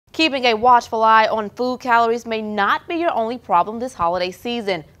Keeping a watchful eye on food calories may not be your only problem this holiday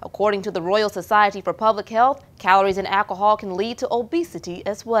season. According to the Royal Society for Public Health, calories in alcohol can lead to obesity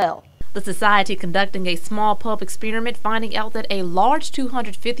as well. The society conducting a small pub experiment finding out that a large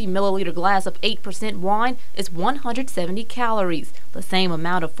 250 milliliter glass of 8% wine is 170 calories. The same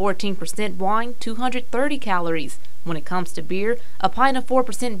amount of 14% wine, 230 calories. When it comes to beer, a pint of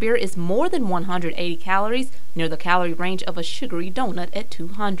 4% beer is more than 180 calories, near the calorie range of a sugary donut at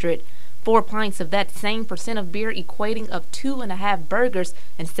 200. 4 pints of that same percent of beer equating of 2.5 burgers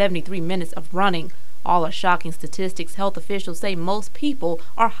and 73 minutes of running. All are shocking statistics health officials say most people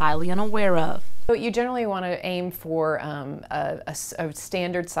are highly unaware of. You generally want to aim for a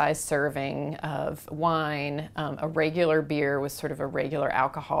standard size serving of wine, a regular beer with sort of a regular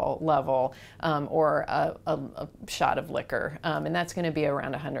alcohol level, or a shot of liquor. And that's going to be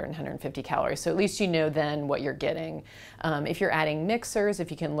around 100 and 150 calories. So at least you know then what you're getting. If you're adding mixers,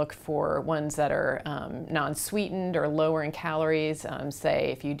 if you can look for ones that are non-sweetened or lower in calories,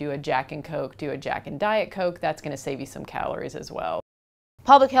 say if you do a Jack and Coke, do a Jack and Diet Coke, that's going to save you some calories as well.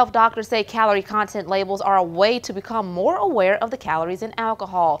 Public health doctors say calorie content labels are a way to become more aware of the calories in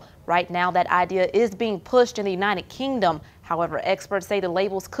alcohol. Right now, that idea is being pushed in the United Kingdom. However, experts say the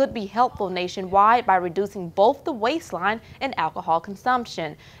labels could be helpful nationwide by reducing both the waistline and alcohol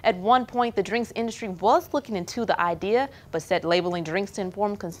consumption. At one point, the drinks industry was looking into the idea, but said labeling drinks to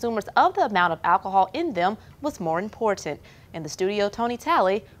inform consumers of the amount of alcohol in them was more important. In the studio, Tony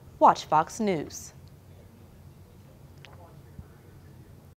Talley, Watch Fox News.